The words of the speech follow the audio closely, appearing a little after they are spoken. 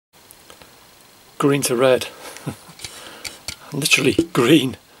green to red. Literally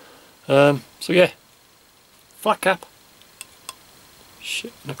green. So yeah, flat cap.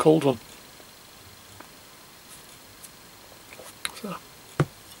 Shit, and a cold one. So,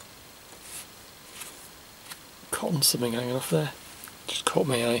 cotton something hanging off there. Just caught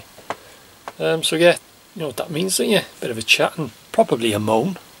my eye. So yeah, you know what that means, don't you? Bit of a chat and probably a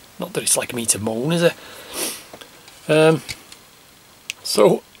moan. Not that it's like me to moan, is it?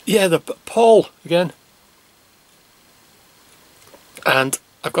 So yeah, the Paul again. And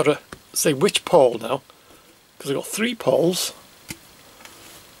I've got to say which Paul now, because I've got 3 Pauls.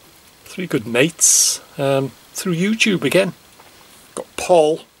 3 good mates. Through YouTube again. Got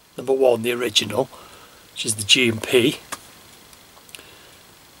Paul, number 1, the original, which is the G&P.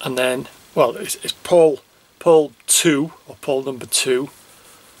 And then, well, it's Paul 2, or Paul number 2.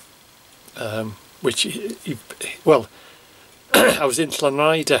 Which, well, I was in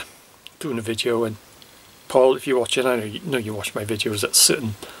Llanrheidr doing a video, and Paul, if you're watching, I know you watch my videos at a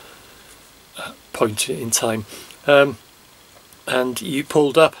certain point in time, and you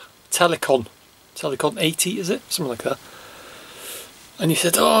pulled up Telecon 80, is it? Something like that. And you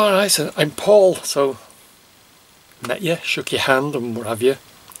said, oh, all right, so I'm Paul. So met you, shook your hand and what have you,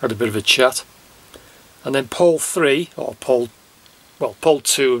 had a bit of a chat. And then Paul 3, or Paul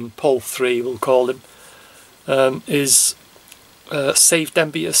 2 and Paul 3 we'll call him, is Save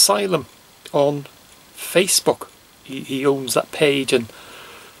Denbigh Asylum on Facebook. He owns that page, and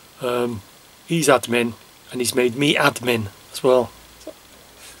he's admin, and he's made me admin as well.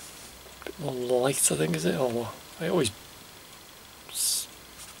 A bit more light, I think, is it? Or I always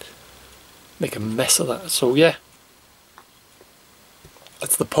make a mess of that. So yeah,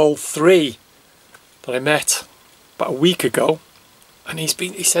 that's the Paul 3 that I met about a week ago, and he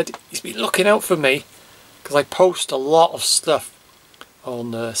said he's been looking out for me because I post a lot of stuff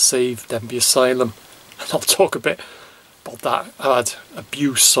on Save Denbigh Asylum, and I'll talk a bit about that. I had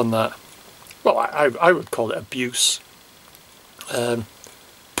abuse on that. Well, I would call it abuse. In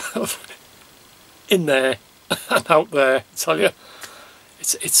there and out there, I tell you,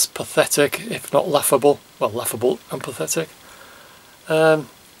 it's pathetic, if not laughable. Well, laughable and pathetic. But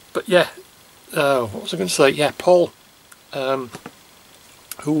yeah, what was I going to say? Yeah, Paul,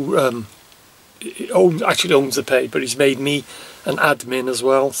 who actually owns the page, but he's made me an admin as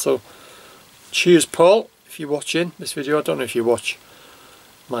well. So cheers, Paul, if you're watching this video. I don't know if you watch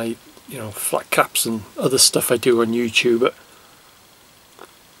my, flat caps and other stuff I do on YouTube, but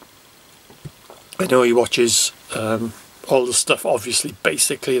I know he watches all the stuff, obviously,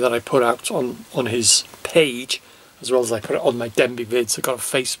 basically, that I put out on his page, as well as I put it on my Denbigh Vids. I've got a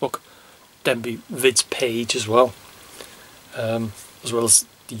Facebook Denbigh Vids page as well, as well as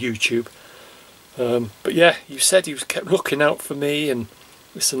the YouTube. But yeah, you said he kept looking out for me and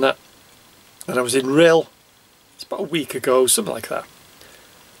this and that, and I was in Rhyl. It's about a week ago, something like that,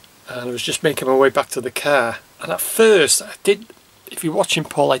 and I was just making my way back to the car, and at first I did, if you're watching,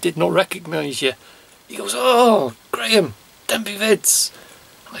 Paul, I did not recognise you. He goes, oh, Graham, Denbigh Vids.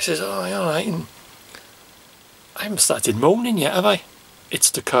 And I says, oh, yeah, alright. And I haven't started moaning yet, have I?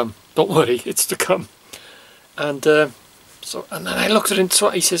 It's to come. Don't worry, it's to come. And and then I looked at him,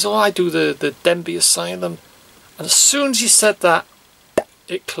 he says, oh, I do the Denbigh Asylum. And as soon as he said that,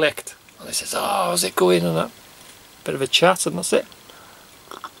 it clicked. And I says, oh, how's it going? And that bit of a chat, and that's it.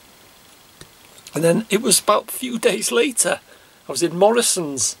 And then it was about a few days later, I was in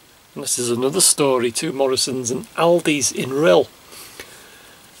Morrison's, and this is another story too, Morrison's and Aldi's in Rhyl,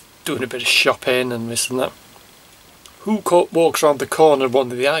 doing a bit of shopping and this and that. Who walks around the corner of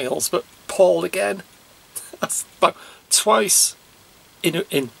one of the aisles but Paul again? That's about twice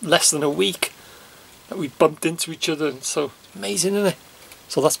in less than a week that we bumped into each other, and so amazing, isn't it?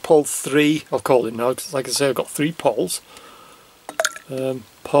 So that's Paul 3, I'll call it now, because like I say, I've got 3 Pauls.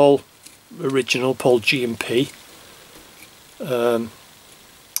 Paul original, Paul G&P, and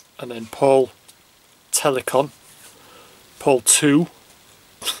then Paul Telecon, Paul 2,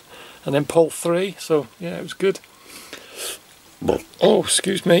 and then Paul 3. So yeah, it was good. Oh,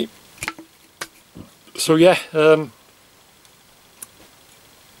 excuse me. So yeah,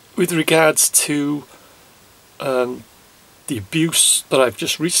 with regards to the abuse that I've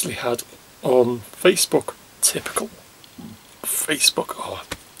just recently had on Facebook, typical Facebook. Oh,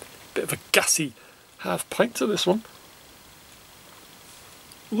 bit of a gassy half pint to this one.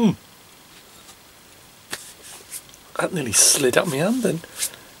 That nearly slid out my hand then.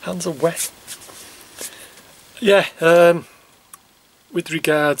 Hands are wet. Yeah, with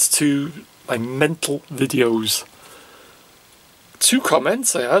regards to my mental videos, 2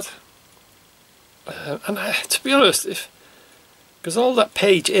 comments I had. And to be honest, Because all that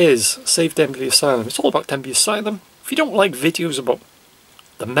page is, Save Denbigh Asylum, it's all about Denbigh Asylum. If you don't like videos about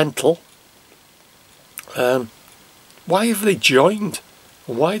the mental, why have they joined?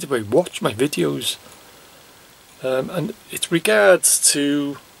 Why do they watch my videos? And it regards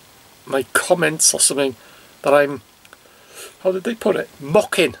to my comments or something that I'm, how did they put it?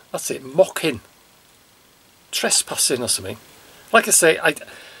 Mocking, that's it, mocking. Trespassing or something. Like I say, I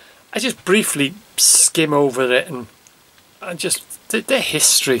just briefly skim over it and just their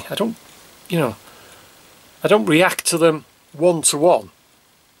history. I don't, you know, I don't react to them one to one,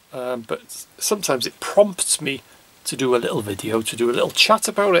 but sometimes it prompts me to do a little video, to do a little chat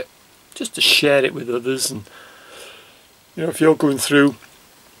about it, just to share it with others. And you know, if you're going through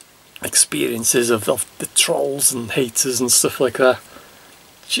experiences of the trolls and haters and stuff like that,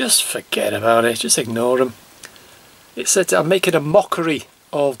 just forget about it, just ignore them. It said, I'm making a mockery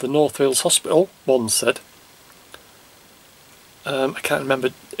of the North Wales Hospital, one said. I can't remember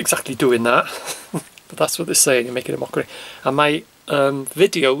exactly doing that, but that's what they're saying, you're making a mockery. And my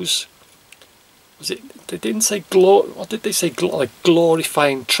videos, was it, they didn't say what did they say, like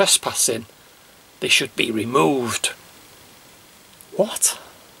glorifying trespassing, they should be removed. What?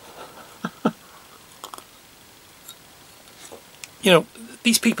 You know,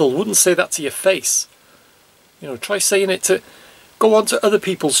 these people wouldn't say that to your face. You know, try saying it to, go on to other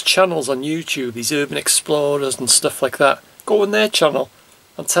people's channels on YouTube, these urban explorers and stuff like that. Go on their channel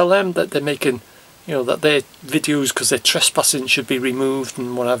and tell them that they're making, you know, that their videos, because they're trespassing, should be removed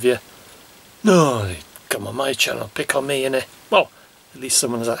and what have you. No, they come on my channel, pick on me, innit? Well, at least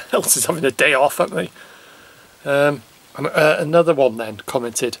someone else is having a day off, aren't they? And, another one then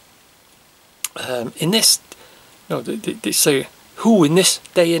commented, in this, no, they say, who in this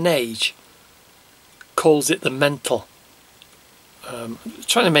day and age calls it the mental?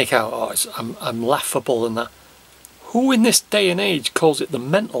 Trying to make out, oh, I'm laughable and that. Who in this day and age calls it the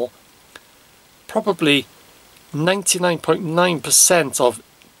mental? Probably 99.9% of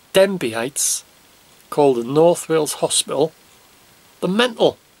Denbighites call the North Wales Hospital the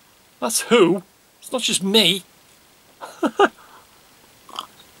mental. That's who. It's not just me.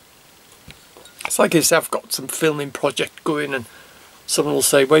 It's like if I've got some filming project going and someone will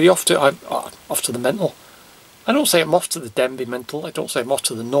say, where are you off to? I'm off to the mental. I don't say I'm off to the Denbigh mental. I don't say I'm off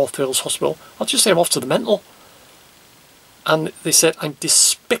to the North Wales Hospital. I'll just say I'm off to the mental. And they said I'm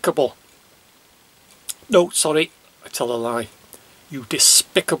despicable. No, sorry, I tell a lie. You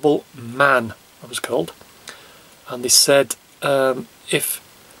despicable man, I was called. And they said if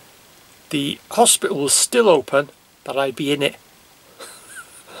the hospital was still open, that I'd be in it.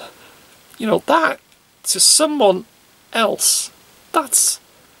 You know, that to someone else, that's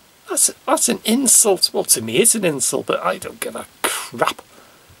an insult. Well, to me it's an insult, but I don't give a crap.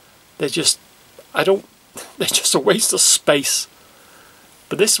 They're just, they're just a waste of space.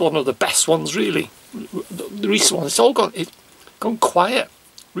 But this is one of the best ones, really. The recent one, it's all gone quiet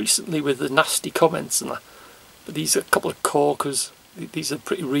recently with the nasty comments and that. But these are a couple of corkers. These are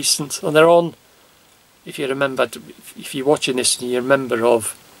pretty recent, and they're on. If you remember, if you're watching this and you're a member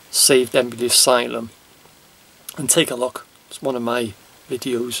of Save Denbigh Asylum, and take a look. It's one of my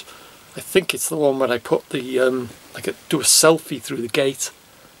videos. I think it's the one where I put the do a selfie through the gate.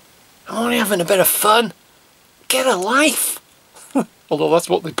 I'm only having a bit of fun. Get a life. Although that's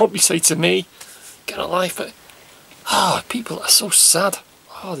what they probably say to me. Get a life. Oh, people are so sad.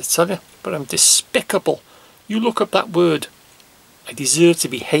 Oh, they tell you. But I'm despicable. You look up that word. I deserve to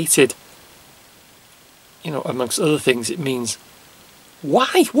be hated. You know, amongst other things, it means,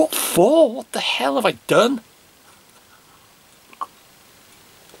 why? What for? What the hell have I done?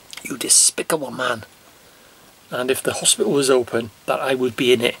 You despicable man. And if the hospital was open, that I would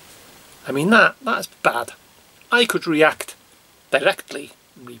be in it. I mean, that's bad. I could react directly,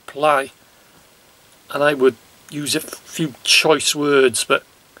 reply, and I would use a few choice words, but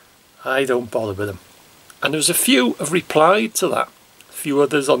I don't bother with them. And there was a few have replied to that, a few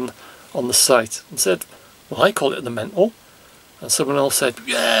others on the site, and said, well, I call it the mental. And someone else said,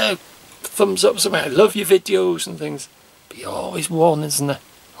 yeah, thumbs up, something, I love your videos and things. But you're always one, isn't there?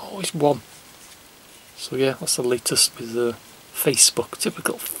 Always one. So yeah, that's the latest with Facebook.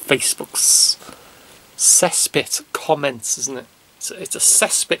 Typical Facebook's cesspit comments, isn't it? It's a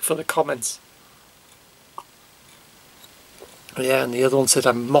cesspit for the comments. Yeah, and the other one said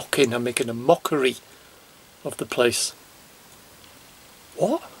I'm making a mockery of the place.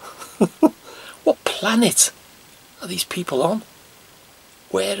 What? What planet are these people on?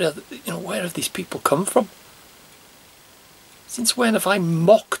 Where have these people come from? Since when have I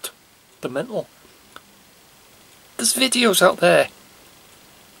mocked the mental? There's videos out there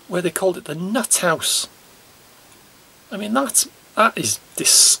where they called it the nut house. I mean, that's That is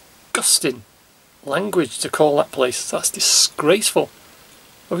disgusting language to call that place. That's disgraceful.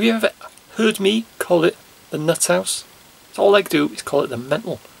 Have you ever heard me call it the nut house? That's all I do is call it the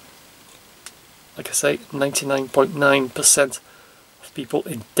mental. Like I say, 99.9% of people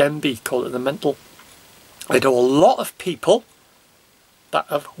in Denbigh call it the mental. I know a lot of people that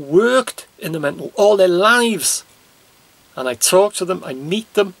have worked in the mental all their lives, and I talk to them, I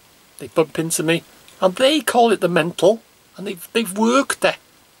meet them, they bump into me, and they call it the mental, and they've worked there,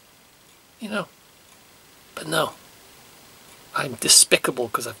 you know. But no, I'm despicable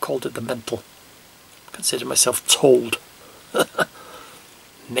because I've called it the mental. I consider myself told.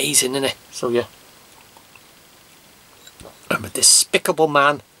 Amazing, isn't it? So yeah, I'm a despicable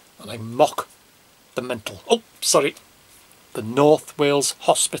man, and I mock the mental. Oh, sorry, the North Wales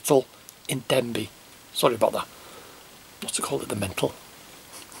Hospital in Denbigh. Sorry about that. Not to call it the mental.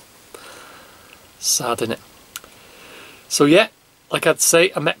 Sad, innit? So yeah, like I'd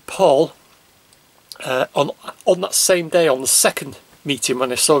say, I met Paul on that same day, on the second meeting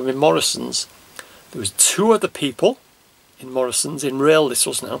when I saw him in Morrison's. There was 2 other people in Morrison's, in Rail this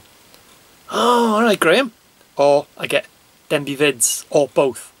was now. Oh, alright Graham. Or I get Denbigh Vids, or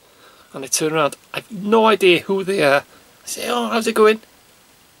both. And I turn around, I have no idea who they are. I say, oh, how's it going?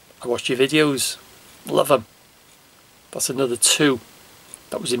 I watched your videos, love them. That's another 2.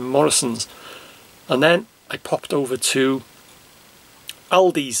 That was in Morrison's. And then I popped over to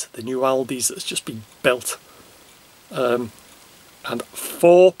Aldi's, the new Aldi's that's just been built. And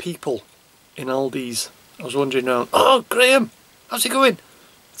 4 people in Aldi's. I was wandering around, oh Graham, how's it going?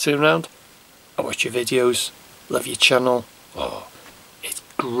 Turn around, I watch your videos, love your channel. Oh, it's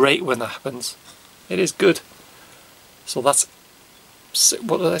great when that happens. It is good. So that's,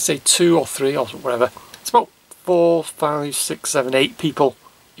 what did I say, 2 or 3 or whatever. It's about 4, 5, 6, 7, 8 people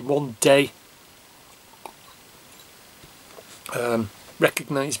in one day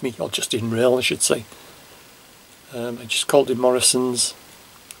recognised me, or just in Rail I should say. I just called in Morrison's.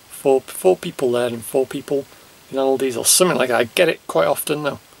 4 people there and 4 people in Aldi's or something like that. I get it quite often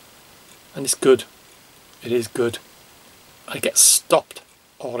now, and it's good. It is good. I get stopped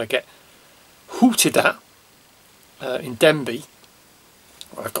or I get hooted at in Denbigh.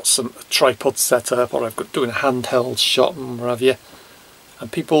 I've got some tripod set up, or I've got doing a handheld shot and what have you,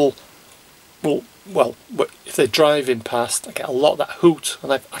 and people will, well, if they're driving past, I get a lot of that hoot,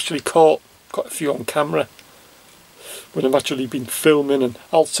 and I've actually caught quite a few on camera when I've actually been filming, and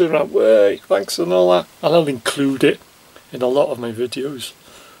I'll turn around, way, thanks and all that, and I'll include it in a lot of my videos.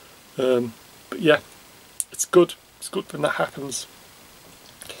 But yeah, it's good when that happens.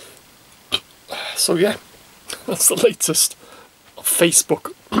 So yeah, that's the latest on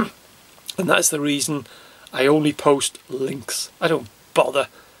Facebook. And that's the reason I only post links. I don't bother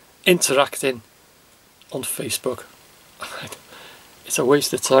interacting on Facebook. It's a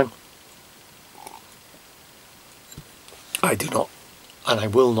waste of time. I do not, and I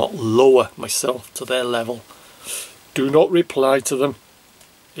will not lower myself to their level. Do not reply to them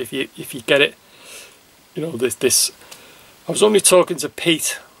if you get it. You know, this I was only talking to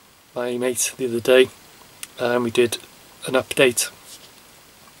Pete, my mate, the other day, and we did an update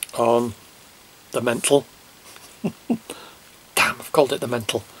on the mental. Damn, I've called it the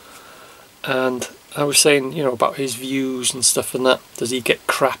mental. And I was saying, you know, about his views and stuff and that. Does he get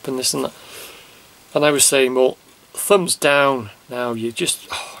crap and this and that? And I was saying, well, thumbs down now. You just,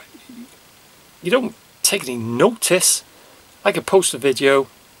 you don't take any notice. I could post a video,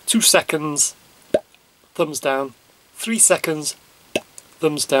 2 seconds, thumbs down, 3 seconds,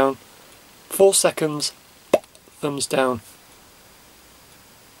 thumbs down, 4 seconds, thumbs down.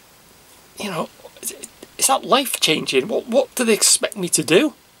 You know, is that life changing? What do they expect me to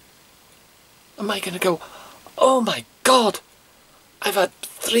do? Am I going to go, oh my god, I've had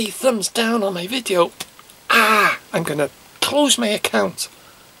 3 thumbs down on my video. I'm going to close my account.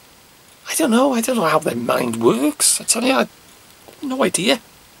 I don't know how their mind works. I tell you, I have no idea.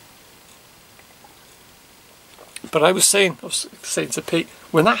 But I was saying to Pete,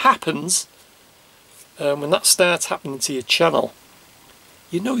 when that happens, when that starts happening to your channel,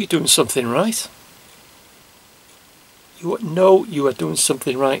 you know you're doing something right. You know you are doing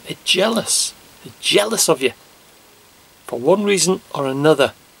something right. They're jealous. They're jealous of you. For one reason or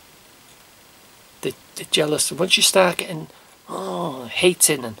another. They're jealous. And once you start getting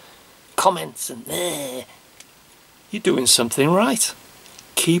hating and comments and you're doing something right.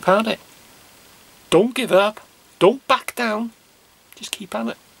 Keep at it. Don't give up. Don't back down. Just keep at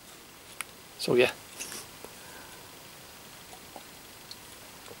it. So yeah.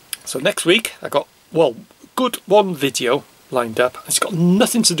 So next week I got, well, good one video lined up. It's got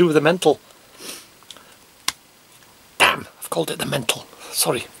nothing to do with the mental. Damn, I've called it the mental.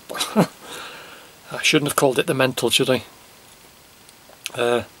 Sorry. I shouldn't have called it the mental, should I?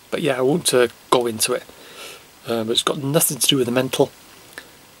 But yeah, I won't go into it. But it's got nothing to do with the mental.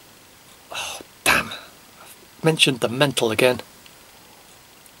 Oh, damn. I've mentioned the mental again.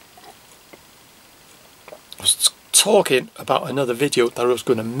 I was talking about another video that I was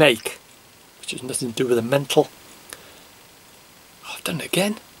going to make, which has nothing to do with the mental. Oh, I've done it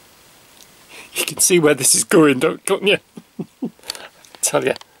again. You can see where this is going, don't you? I tell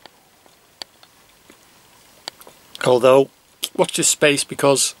you. Although, watch this space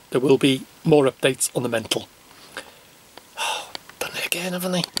because there will be more updates on the mental. Oh, done it again,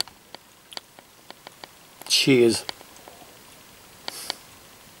 haven't I? Cheers.